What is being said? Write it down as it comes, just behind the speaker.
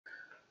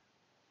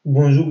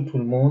Bonjour tout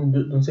le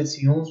monde, dans cette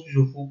séance je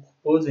vous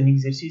propose un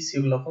exercice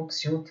sur la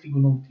fonction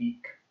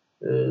trigonométrique.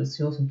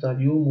 séance نتاع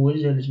اليوم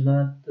موجهة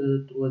لجماعة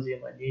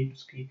troisième année, tout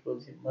ce qui est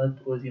troisième maths,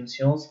 troisième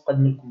science.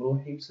 قدم لكم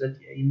روحي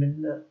وصلتي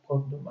أيمن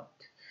prof de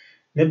maths.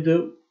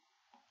 نبدأ.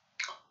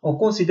 On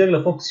considère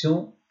la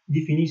fonction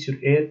définie sur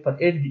R par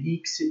f de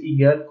x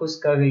égale cos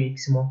carré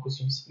x moins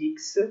cosinus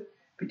x.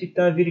 Petit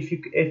 1,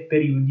 vérifie que f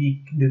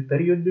périodique de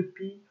période de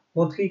pi.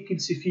 Montrer qu'il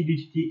suffit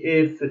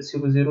d'étudier f sur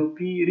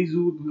 0pi,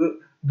 résoudre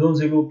dans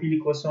 0pi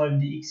l'équation f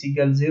de x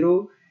égale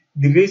 0,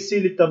 dresser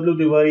le tableau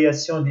de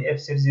variation de f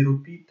sur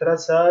 0pi,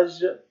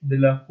 traçage de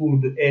la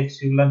courbe de f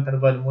sur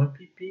l'intervalle moins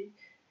pi.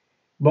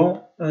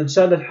 Bon,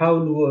 Inch'Allah,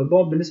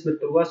 bon, بالنسبة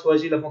للترواس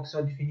واجي la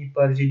fonction définie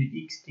par g de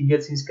x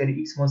égale sin carré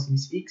x moins sin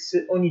x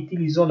en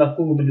utilisant la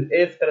courbe de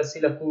f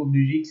tracer la courbe de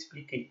g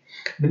expliquée.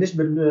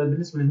 بالنسبة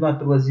للجماعة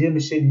التروازيام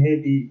الشين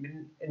هذه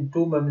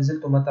انتوما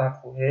مازلتوا ما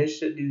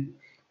تعرفوهاش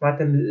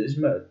معناتها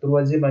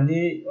التروازيام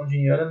اني اون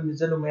جينيرال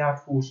مازالوا ما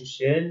يعرفوش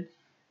الشين.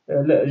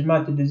 لا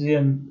جماعة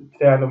الدوزيام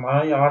تفاعلوا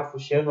معايا عرفوا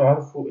الشين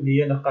وعرفوا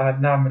اللي انا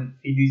قاعد نعمل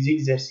في دي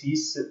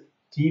زيكزارسيس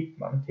تيب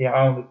معناتها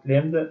يعاونوا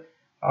التلامذة.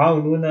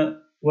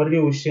 عاونونا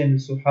وريو الشين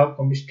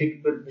لصحابكم باش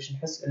تكبر باش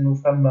نحس انه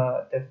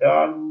فما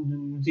تفاعل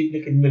ونزيد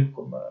نكتب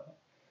لكم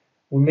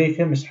وما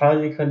يفهمش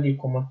حاجه يخلي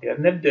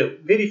كومنتير. نبدا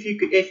فيريفي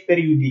كو اف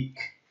بيريوديك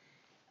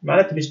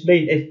معناتها باش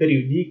تبين اف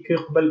بيريوديك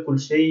قبل كل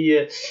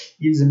شيء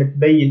يلزم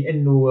تبين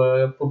انه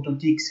بورتو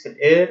اكس في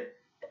الار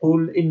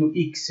تقول انه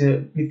اكس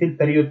مثل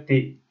بيريود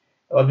تي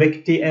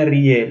افيك تي ان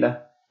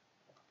ريال.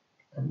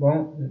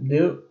 بون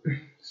نبداو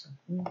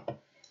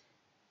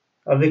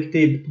افيك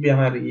تي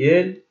بالطبيعه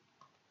ريال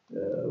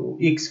و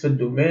x في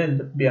الدومين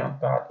بالطبيعة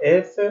نتاع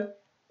اف.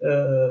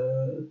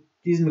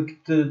 لازمك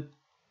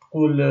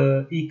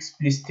تقول x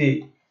بلس t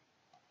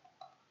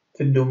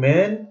في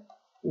الدومين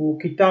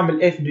وكي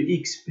تعمل f دو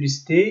x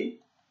بلس t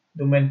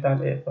دومين نتاع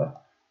الاف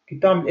كي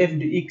تعمل f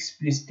دو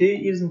x بلس t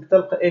يلزمك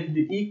تلقى f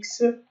دو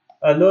x.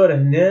 الور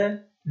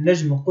هنا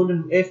نجم نقول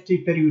انو f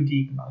t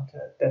بيريوديك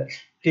معناتها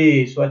t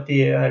سوا t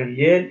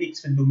ريال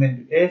x في الدومين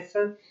دو f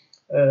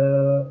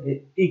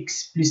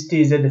x plus t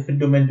زاد في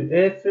الدومين دو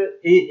f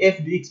et f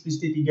de x plus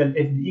t égale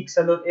f de x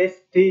alors f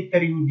t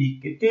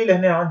périodique. t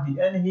لهنا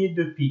عندي انا هي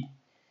دو بي.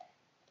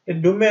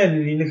 الدومين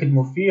اللي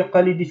نخدمو فيه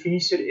قال لي ديفيني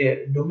سور r.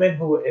 الدومين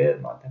هو r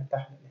معناتها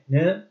ارتحنا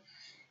لهنا.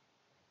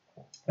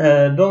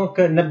 دونك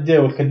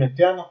نبداو الخدمة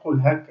تاعنا نقول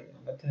هكا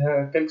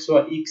معناتها كالك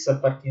سوا x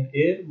appartient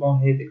r. بون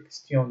هذه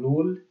الكستيون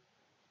الأول.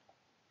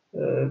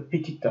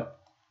 بيتيتا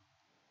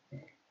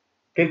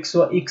كالك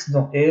سوا x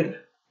dans r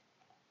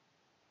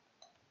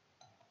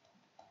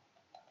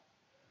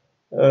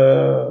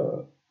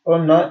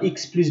on a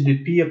x plus de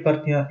pi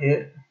appartient à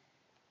R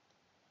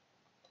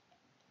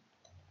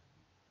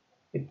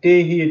et t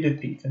هي de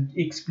pi.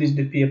 x plus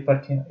de pi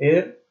appartient à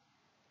R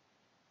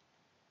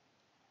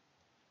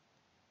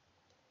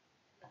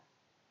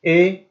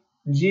et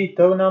نجي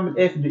تو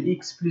نعمل f de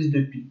x plus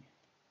de pi.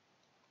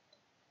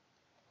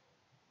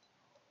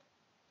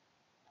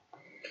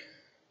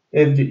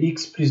 f de x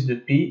plus de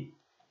pi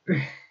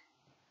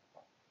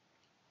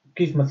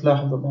كيف ما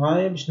تلاحظوا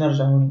معايا باش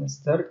نرجع وين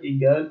نستر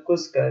إيجال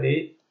كوس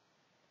كاري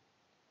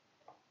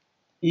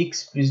x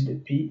plus de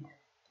pi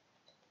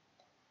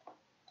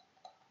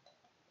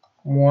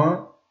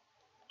moins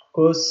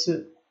cos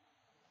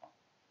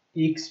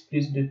x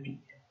plus de pi.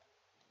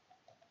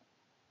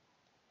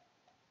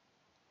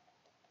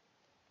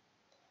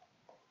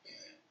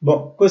 Bon,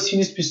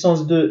 cosinus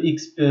puissance 2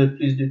 x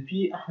plus de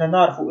pi احنا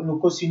نعرفوا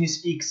انه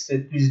cosinus x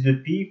plus de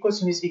pi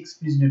cosinus x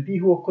plus de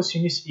pi هو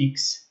cosinus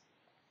x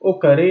au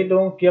carré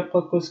donc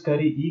يبقى cos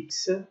carré x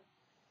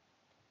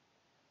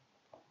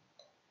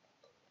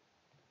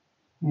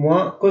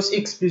moins cos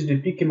x plus de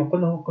pi كما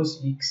قلنا هو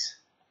cos x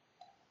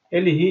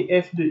اللي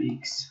هي f de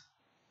x.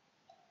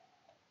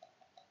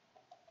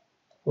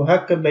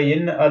 وهكا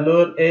بينا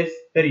alors f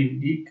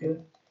périodique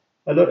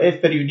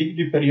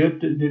du période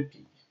de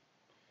pi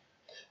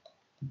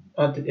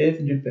entre f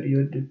du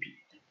période de pi.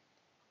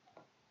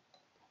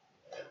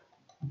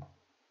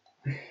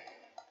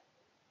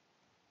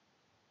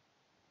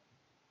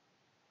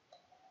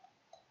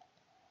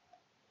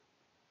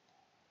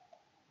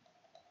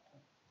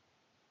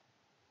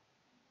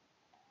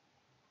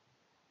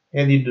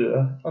 هذه دو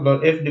alors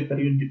f de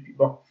période de pi.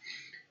 Bon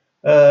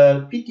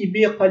petit b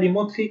قال لي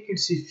montrer qu'il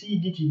suffit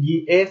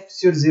d'étudier f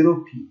sur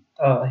 0pi.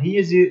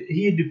 هي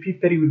دو pi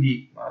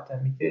périodique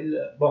معناتها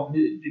مثال بون دو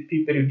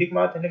pi périodique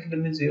معناتها نخدم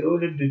من 0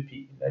 ل 2pi.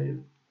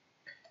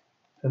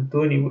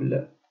 فهمتوني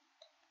ولا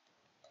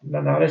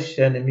ما نعرفش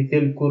انا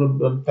مثال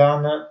الكورب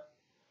متاعنا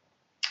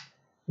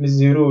من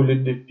 0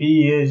 ل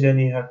 2pi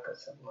جاني هكا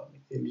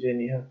مثال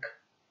جاني هكا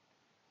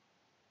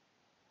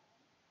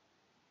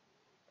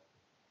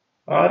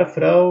عارف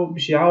راهو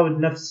باش يعاود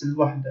نفس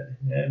الوحدة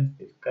هنا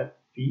مثل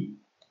 4pi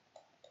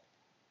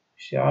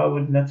باش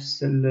يعاود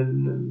نفس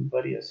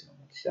الفارياسيون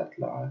باش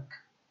يطلع هكا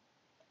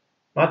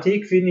معناتها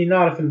يكفي اني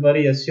نعرف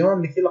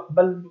الفارياسيون مثال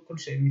قبل كل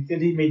شيء. مثال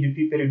هي مي دو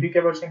بي بيريوديك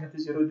عبارة عن في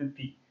 0 دو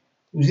بي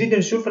وزيد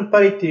نشوف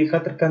الباريتي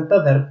خاطر كان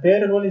تظهر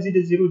بير ولا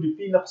نزيد 0 دو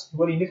بي نقص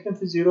نولي نخدم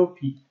في 0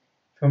 بي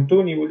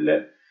فهمتوني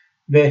ولا؟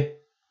 باهي.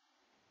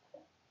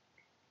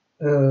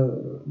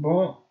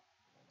 بون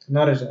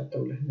نرجع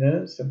تو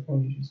لهنا،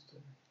 سامحوني جوست.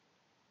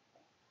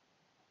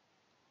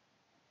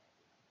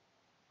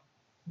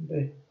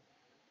 باهي.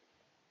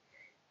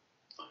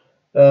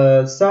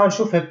 الساعة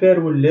نشوفها بير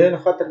ولا،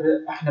 خاطر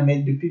احنا ما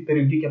دوبي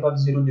بيريوديك ابا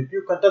زيرو دوبي،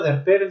 وكان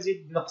تظهر بير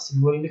نزيد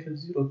نقسم نولي نكتب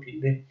زيرو بي.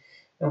 باهي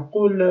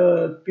نقول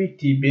بي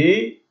تي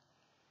بي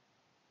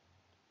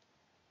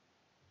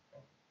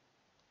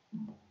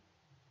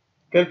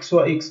كالك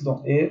سوا اكس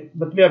دون اف.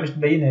 بالطبيعة باش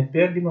تبينها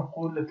بير ديما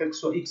نقول كالك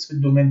سوا اكس في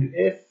الدومين دو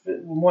اف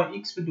و موان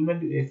اكس في الدومين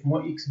دو اف.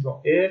 موان اكس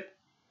دون اف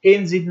اي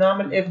نزيد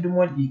نعمل اف دو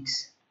موان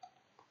اكس.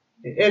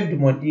 اف دو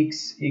موان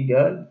اكس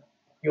ايكال،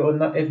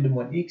 قلنا اف دو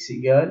موان اكس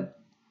ايكال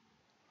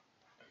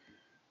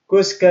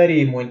كوس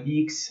كاري موان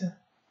اكس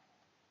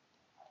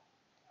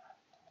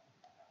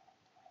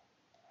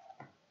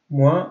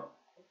موان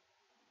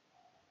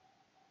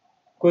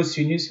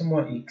كوسينوس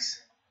موان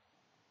اكس.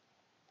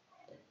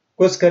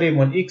 كوس كاري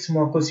موان اكس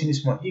موان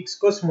كوسينوس موان اكس.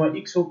 كوس موان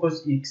اكس هو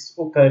كوس اكس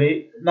او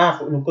كاري،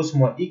 نعرفو انو كوس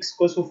موان اكس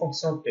كوس هو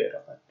فونكسيون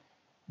بير.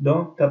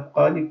 دونك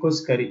تبقى لي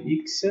كوس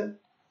كاري اكس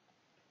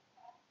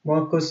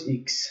موان كوس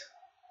اكس.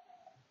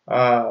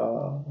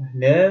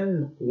 هنا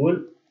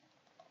نقول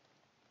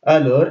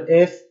الور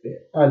اف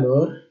بير،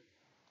 الور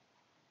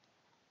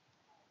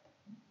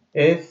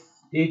اف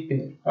اي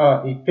بير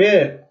اي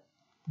بير.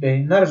 باهي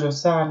نرجعو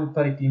ساعة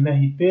للباريتي.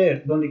 ما هي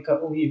بير دون لي كا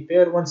او هي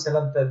بير ونسى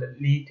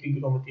اللي هي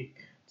تريغونومتريك.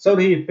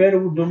 تصور هي بير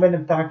والدومين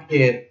نتاعك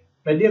اير،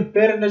 مادام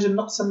بير نجم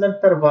نقسم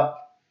الانترفال،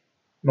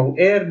 ماهو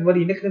اير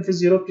نولي نخدم في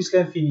زيرو بلس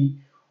لانفيني.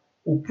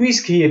 و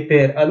بويسك هي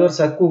بير الور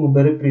سا كورب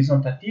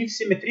ريبريزونتاتيف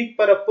سيمتريك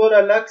بارابور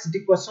ا لاكس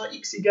ديكواسيون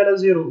اكس ايكال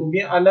زيرو او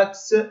بيان ا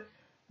لاكس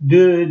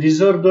دي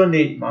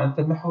زوردوني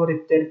معناتها محور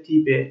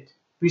الترتيبات.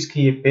 بويسك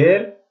هي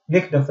بير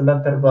نخدم في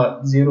الانترفال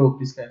زيرو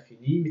بلس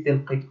لانفيني،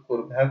 مثال لقيت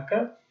الكورب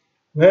هكا،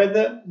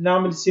 وهذا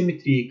نعمل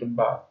سيمتريك من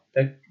بعد.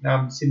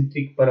 نعمل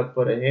سيمتريك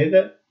بارابور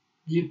هذا،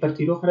 تجي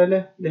البارتي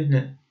الاخرى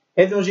لهنا.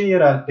 هذا اون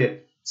جينيرال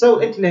بير.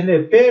 تصور انت لهنا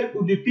بير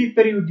و دو بي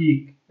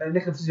بيريوديك،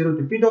 نخدم في زيرو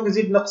دو بي دونك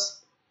نزيد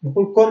نقسم،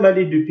 نقول كوم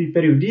لي دو بي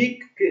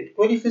بيريوديك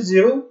تكوني في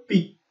زيرو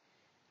بي.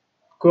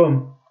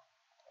 كوم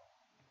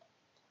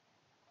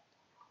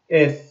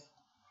اف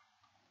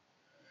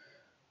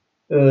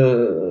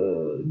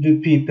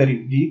دو بي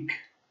بيريوديك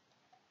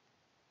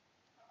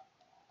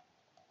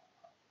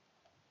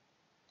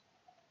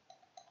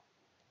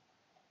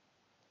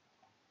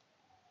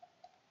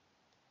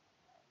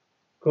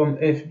comme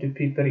f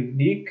depuis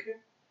périodique.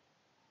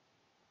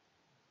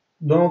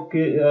 Donc,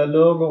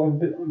 alors on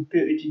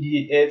peut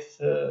étudier f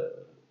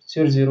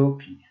sur 0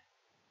 pi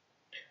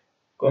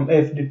comme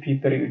f depuis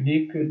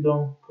périodique.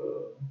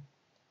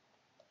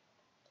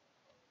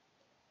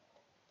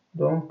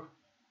 Donc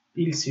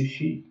il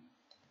suffit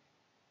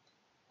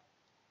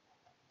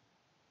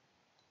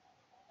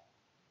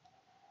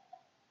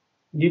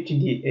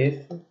d'étudier f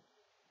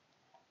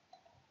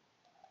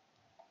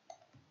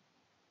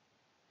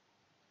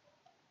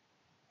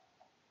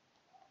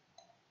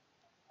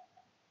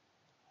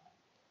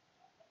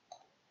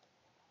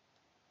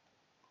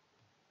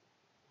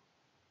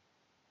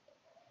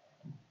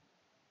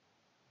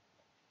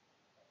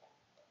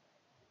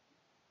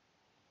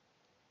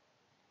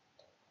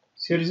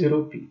sur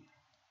 0 pi.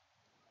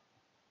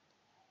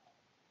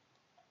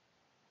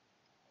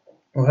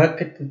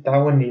 وهكا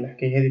تعاوني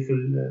الحكاية هذه في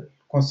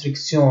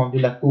الكونستركسيون دو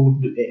لا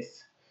كورب دو f.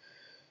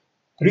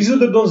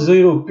 Résoudre dans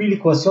 0 pi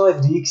l'équation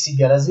f de x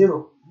égale à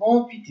 0.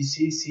 Mon petit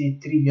c'est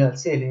trivial,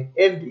 c'est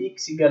f de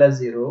x égale à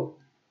 0.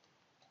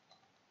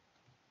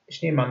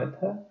 شنو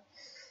معناتها؟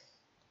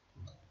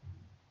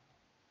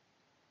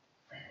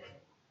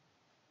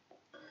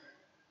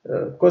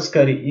 cos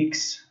carré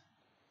x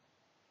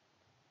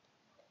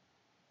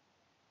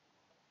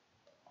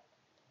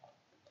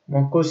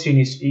mon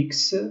cosinus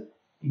x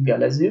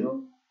égale à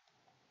 0.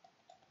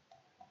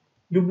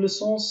 Double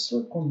sens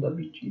comme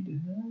d'habitude.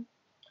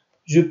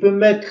 Je peux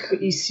mettre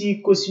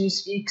ici cosinus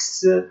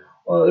x,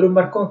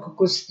 remarquons que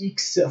cos x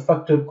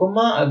facteur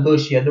commun à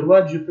gauche et à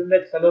droite. Je peux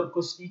mettre alors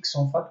cos x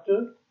en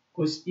facteur,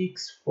 cos x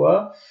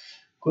fois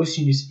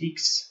cosinus x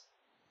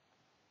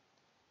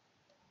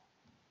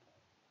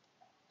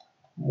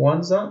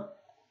moins 1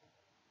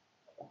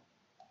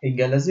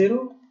 égale à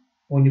 0.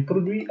 On y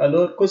produit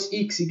alors cos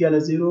x égale à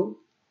 0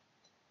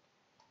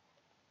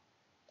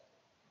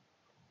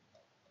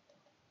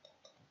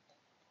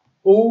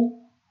 ou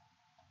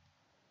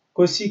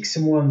cos x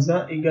moins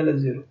 1 égale à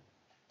 0.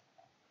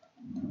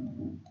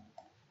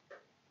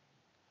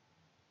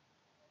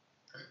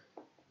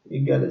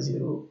 Égale à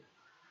 0.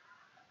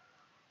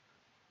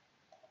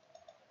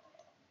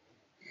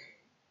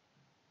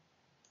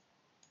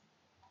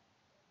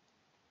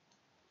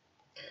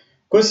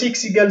 Cos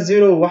x égale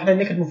 0 وحنا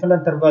نخدمو في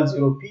الانترفال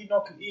 0 بي،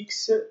 donc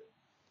x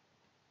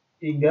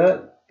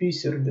égale pi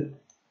sur 2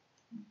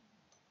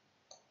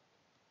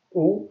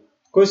 ou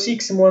cos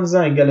x moins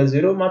 1 égale à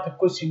 0 معناتها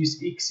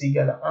cosinus x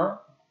égale à 1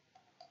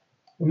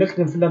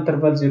 ونخدم في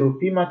الانترفال 0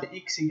 بي معناتها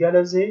x égale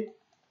à 0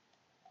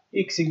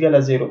 x égale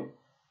à 0.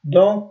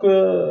 Donc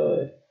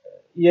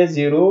il y a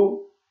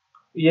 0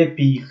 يا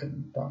بي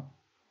الخدمة بتاعنا.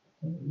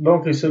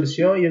 دونك لي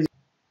سوليسيون هي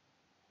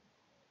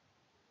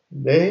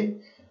باهي.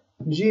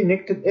 نجي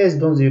نكتب اس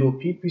دون زيرو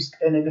بي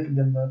بويسك انا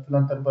نخدم في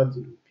الانترفال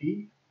زيرو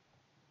بي.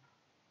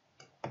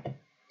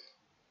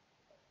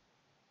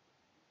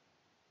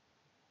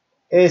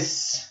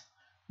 اس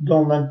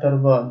دون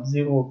l'intervalle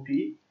 0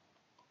 pi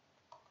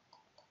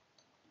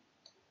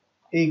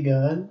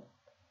égale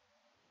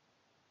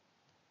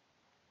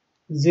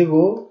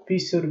 0 pi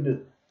sur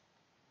 2.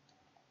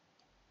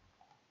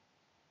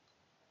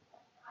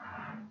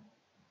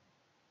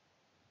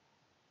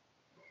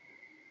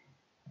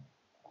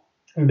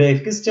 باهي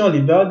الكيستيون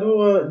اللي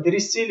بعدو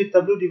دريسي لي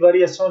تابلو دي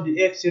فارياسيون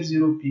دي اف سير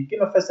 0 بي.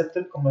 كيما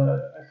فسرتلكم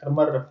اخر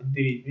مرة في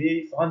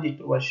الديريفي عندي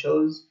تروا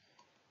شوز.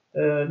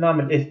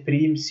 نعمل اف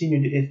بريم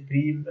سينو دي اف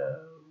بريم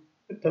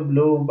في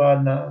التابلو من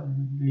بعد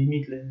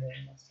ليميت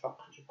للساق.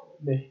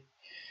 باهي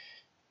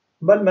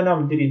قبل ما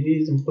نعمل ديريفي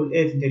لازم نقول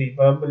اف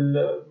ديريفابل.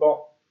 بون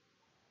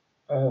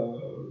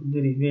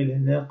ديريفي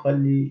لهنا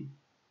قال لي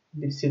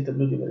دريسي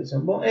تابلو دي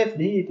فارياسيون. بون اف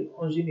هي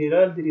اون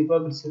جينيرال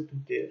ديريفابل سير تو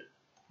تير.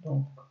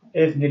 دونك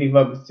اف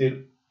ديريفابل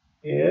سير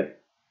R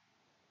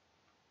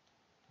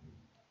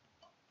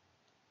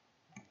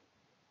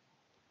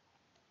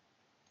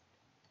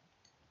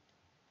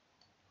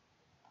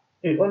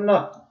et on a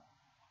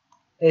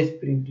f'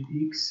 de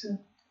x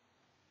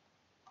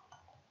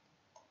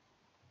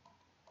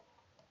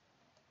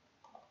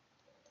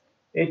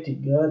est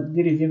égal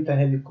dérivé نتاع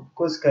هذيك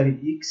cos carré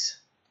x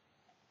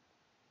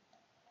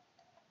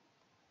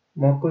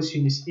moins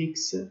cosinus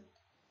x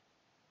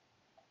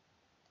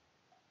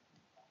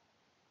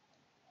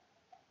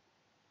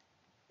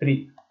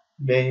بري.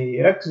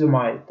 باهي ركزوا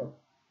معايا تو.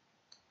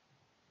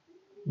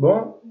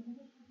 بون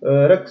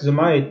ركزوا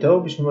معايا تو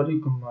باش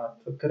نوريكم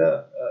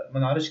فكرة ما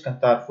نعرفش كان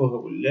تعرفوها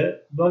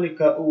ولا. دون لي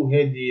كا او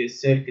هذه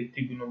السيركل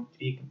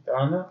تريغونومتريك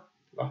نتاعنا.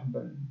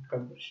 لحظة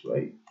نكبر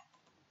شوي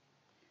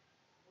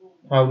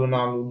نحاولو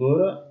نعملو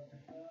دورة.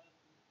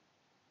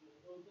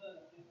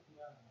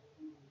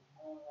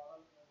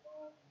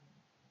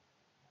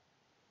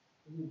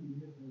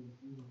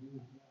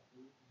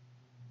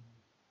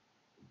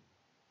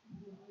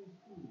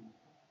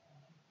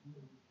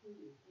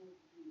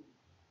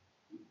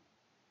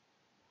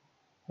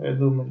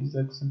 هذوما لي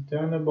زاكس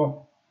نتاعنا.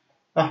 بون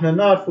احنا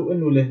نعرفو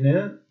انو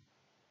لهنا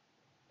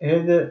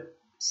هذا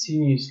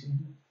سينيس،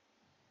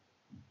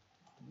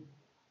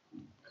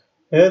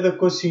 هذا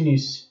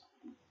كوسينيس،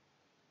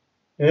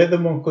 هذا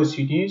مون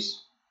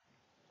كوسينيس،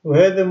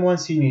 وهذا موان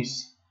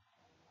سينيس.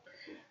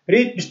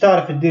 ريت باش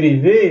تعرف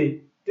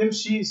الديريفي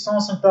تمشي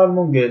سونس نتاع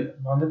المونجال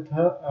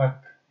معناتها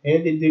هاك.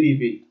 هذه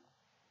الديريفي،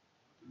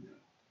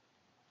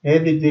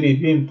 هذه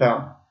الديريفي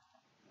نتاعنا.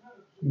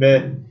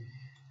 باهي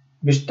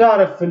باش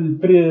تعرف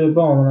البري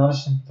بون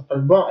منعرفش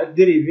نتقل. بون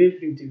الديريفي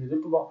فهمتي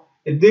بون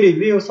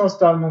الديريفي هو سونس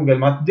تاع المونجال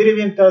معناتها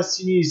الديريفي نتاع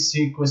السينيس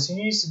سي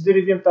كوسينيس،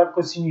 الديريفي نتاع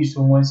الكوسينيس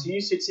هو موان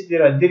سينيس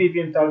اكسيتيرا.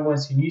 الديريفي نتاع الموان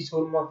سينيس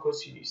هو الموان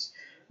كوسينيس.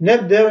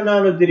 نبداو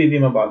نعملو الديريفي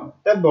مع بعضنا.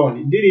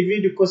 تبعوني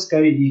ديريفي دو كوس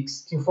كاري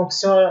اكس كي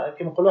فونكسيون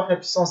كيما نقولو احنا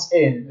بيسونس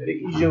ان.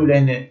 راهي يجيو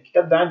لهنا كي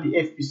تبدا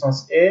عندي اف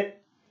بيسونس ان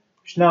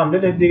باش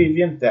نعمل لها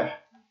الديريفي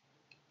نتاعها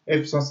اف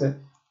بيسونس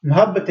ان.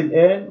 نهبط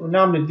الان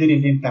ونعمل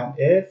الديريفي نتاع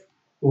الاف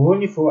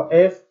وهوني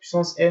فوا اف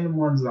بيسونس ان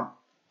موان 1.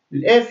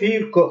 الاف هي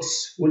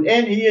الكوس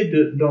والان هي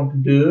دو. دونك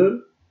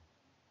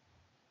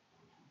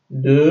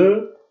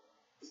دو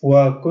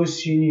فوا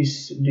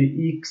كوسينوس دو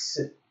اكس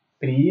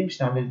بريم.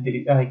 باش نعمل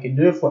الديريفي هاكا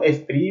دو فوا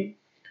اف بريم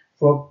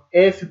فوا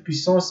اف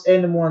بيسونس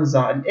ان موان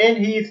 1. الان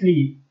هي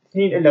 2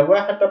 الا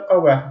 1 تبقى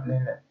 1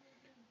 لهنا.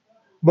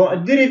 بون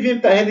الديريفي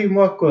نتاع هذه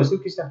الموان كوس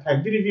كيفاش نحل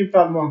الديريفي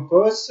نتاع الموان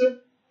كوس.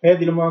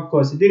 هذه الموان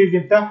كوس الديريفي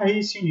نتاعها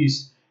هي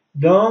سينوس.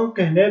 دونك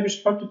هنا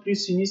باش نحط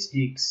بلس سينوس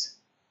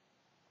اكس.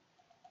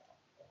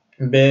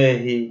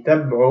 باهي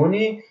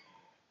تبعوني.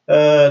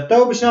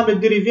 تو باش نعمل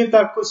الديريفي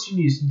نتاع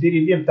الكوسينوس.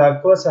 الديريفي نتاع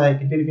الكوس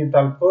هاكا الديريفي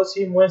نتاع الكوس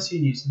هي موان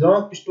سينوس.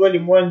 دونك باش تولي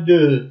موان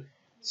 2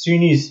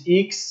 سينوس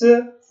اكس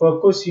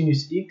فوا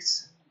كوسينوس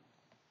اكس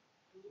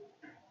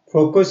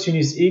فوا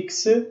كوسينوس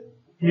اكس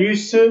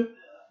بلس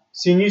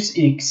سينوس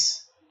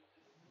اكس.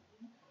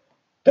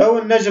 تو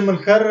نجم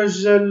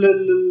نخرج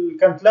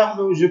كان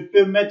تلاحظوا جو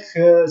بو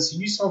ميتر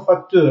سينوس اون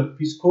فاكتور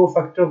بيسكو هو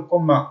فاكتور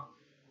كومان.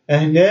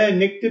 هنا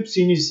نكتب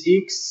سينوس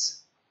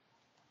اكس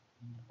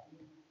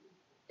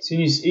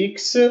سينوس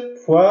اكس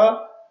فوا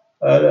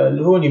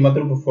هوني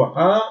مضروب فوا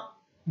 1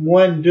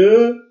 موان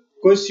 2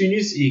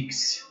 كوسينوس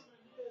اكس.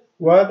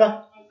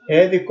 واضح؟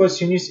 هذه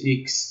كوسينوس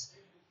اكس.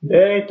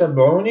 باهي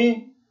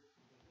تبعوني.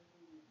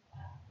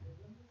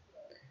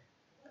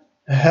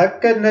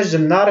 هكا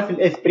نجم نعرف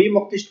الاف بريم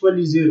وقتاش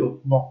تولي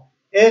زيرو. بون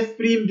اف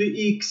بريم دو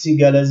اكس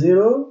ايكال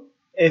زيرو.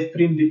 اف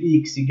بريم دو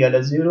اكس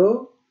ايكال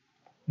زيرو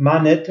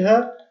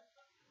معناتها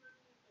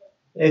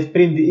اف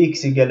بريم دو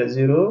اكس ايكال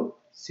زيرو.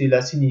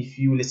 Cela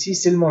signifie, ou si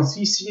seulement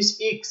si sinus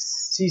x,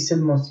 si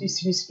seulement si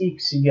sinus x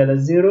égale à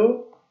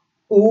 0,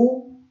 ou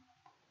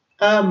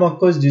 1 moins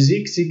cos de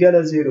x égale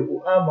à 0, ou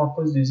 1 moins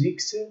cos de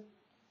x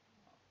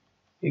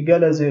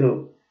égale à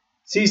 0.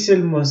 Si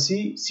seulement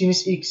si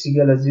sinus x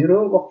égale à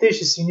 0,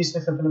 وقتاش السينوس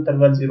مثلا في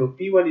الانترفال 0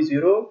 بي ولي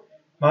 0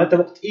 معناتها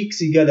وقت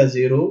x إيجال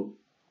 0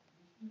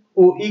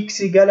 و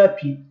x إيجال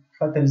بي،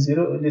 خاطر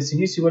الزيرو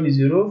السينوس يولي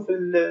زيرو في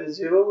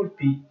الزيرو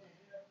والبي،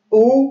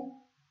 و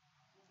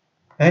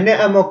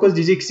هنا أ موان كوز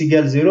دي زيكس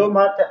إيجال زيرو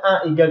معناتها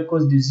أ إيجال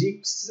كوز دي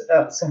زيكس.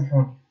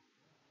 سامحوني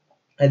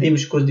هادي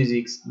مش كوز دي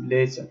زيكس،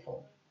 بلاي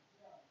سامحوني.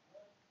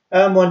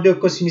 أ موان دو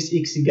كوسينوس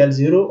إكس إيجال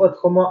زيرو،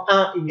 أوترومون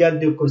أ إيجال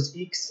دو كوس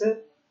إكس،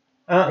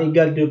 أ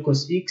إيجال دو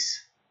كوس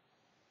إكس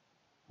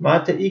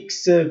معناتها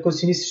إكس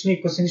كوسينوس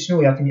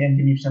شنو يعطيني أن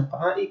ديمي باش نلقى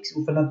أ إكس،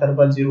 وفي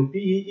الانترفال زيرو بي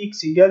هي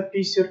إكس إيجال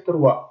بي سور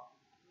تروا،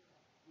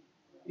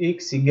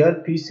 إكس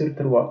إيجال بي سور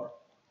تروا.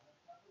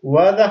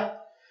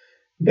 واضح؟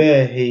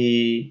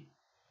 باهي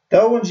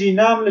تو نجي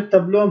نعمل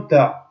التابلو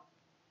نتاع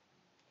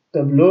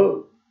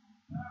تابلو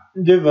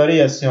دو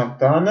فارياسيون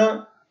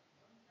تاعنا.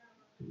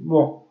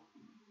 بون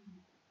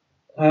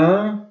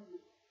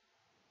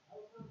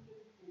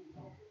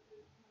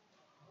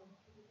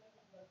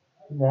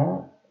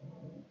بون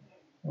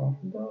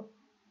واحدة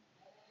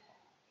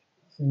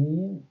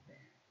اثنين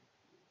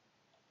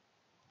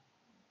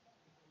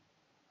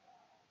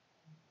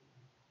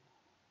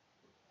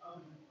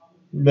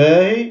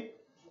باهي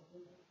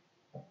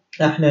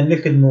احنا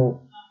نخدمو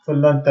في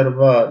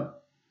الانترفال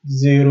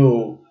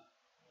زيرو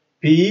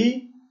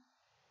بي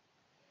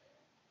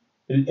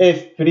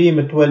الاف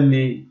بريم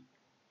تولي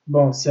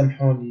بون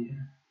سامحوني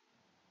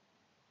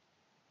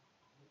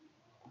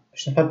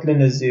باش نحط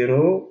لنا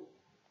الزيرو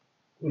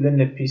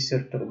ولنا بي سور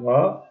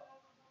تروا.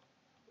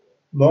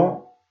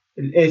 بون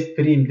الاف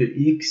بريم دو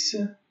اكس،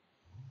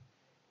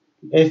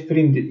 الاف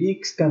بريم دو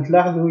اكس كان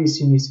تلاحظوا هي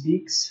سينوس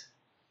اكس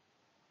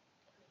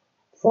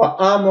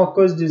فوا ان موان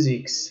كوز دو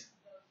اكس،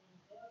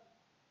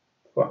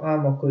 فوا ان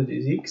موان كوز دو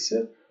اكس،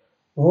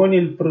 وهوني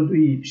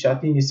البرودوي باش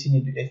يعطيني سيني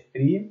دو اف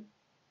بريم،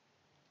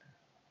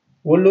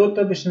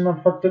 واللوطا باش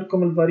نحط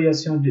لكم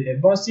الفارياسيون دو اف.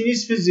 بون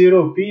سينوس في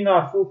الزيرو بي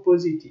نعرفوه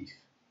بوزيتيف.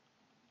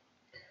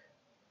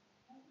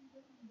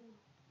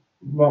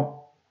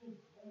 بون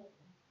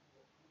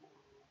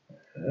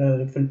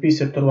في البي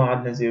سور تروا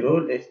عندنا زيرو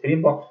الاف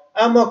بريم. بون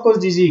اما كوز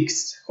دي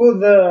زيكس خذ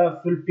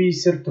في البي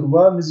سور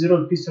تروا من زيرو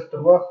لبي سور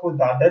تروا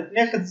خذ عدد،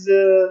 ناخذ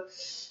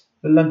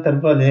في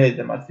الانترفال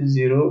هذا مع في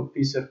زيرو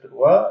بي سور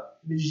تروا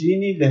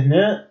بتجيني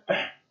لهنا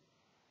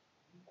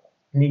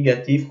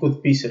نيجاتيف،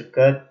 خذ بي سور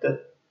كات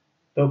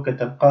دوكا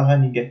تلقاها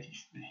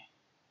نيجاتيف.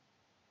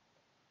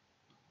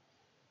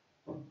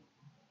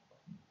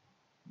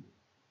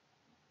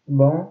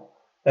 بون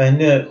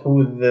هنا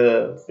خذ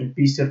في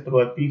البي سور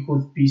تروا بي،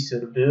 خذ بي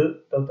سور دو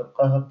تو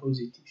تلقاها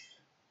بوزيتيف.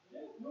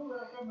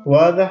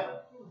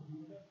 واضح؟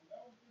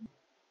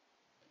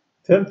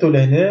 فهمتوا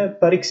لهنا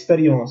بار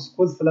اكسبيريونس.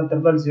 خذ في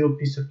الانترفال زيرو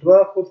بي سور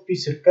تروا خذ بي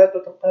سور كات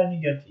وتلقاها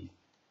نيجاتيف،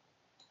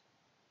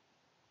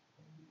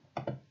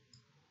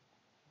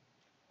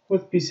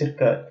 خذ بي سور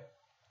كات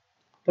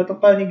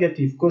تلقاها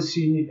نيجاتيف.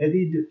 كوسين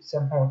هذي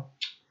سامحوني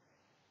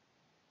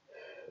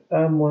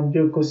أ موان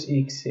دو كوس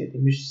إكس، هذي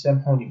مش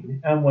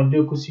سامحوني أ موان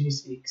دو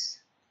كوسينوس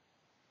إكس.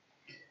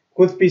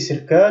 خذ بي سور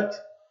كات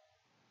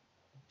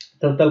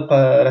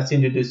تلقى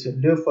راسين دو دو سور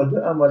دو فوا دو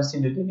أ موان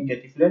راسين دو دو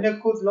نيجاتيف. لهنا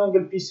خذ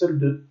لونجل بي سور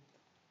دو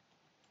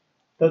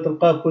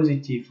تلقاه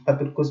بوزيتيف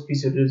خاطر كوس بي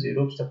سور دو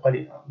زيرو باش تلقى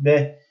لي أ.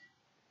 باهي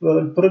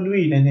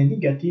البرودوي لهنا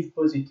نيجاتيف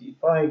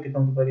بوزيتيف، هاهيك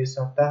دونك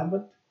فارياسيون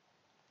تهبط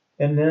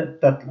لهنا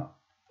تطلع،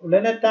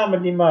 ولهنا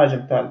تعمل ليماج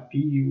نتاع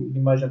البي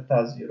وليماج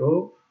نتاع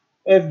زيرو.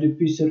 اف دو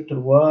بي سور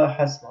تروا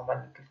حسب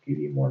عملنا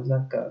كالكولي موان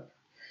ان كار.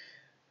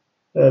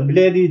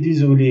 بلادي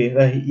ديزولي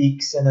راهي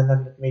اكس انا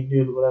نغلط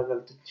ميدير ولا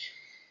غلطتني.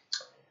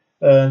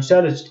 ان شاء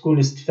الله تكونوا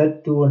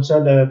استفدتوا، وان شاء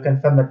الله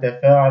كان فما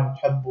تفاعل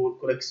وتحبوا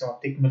الكوريكسيون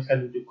تكمل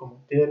خلوا دي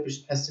كومنتير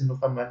باش تحس انه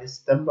فما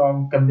ناس تتبع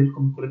ونكمل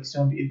لكم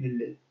الكوريكسيون باذن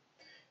الله.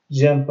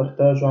 جيم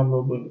بارتاج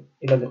وعملوا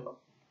الى اللقاء.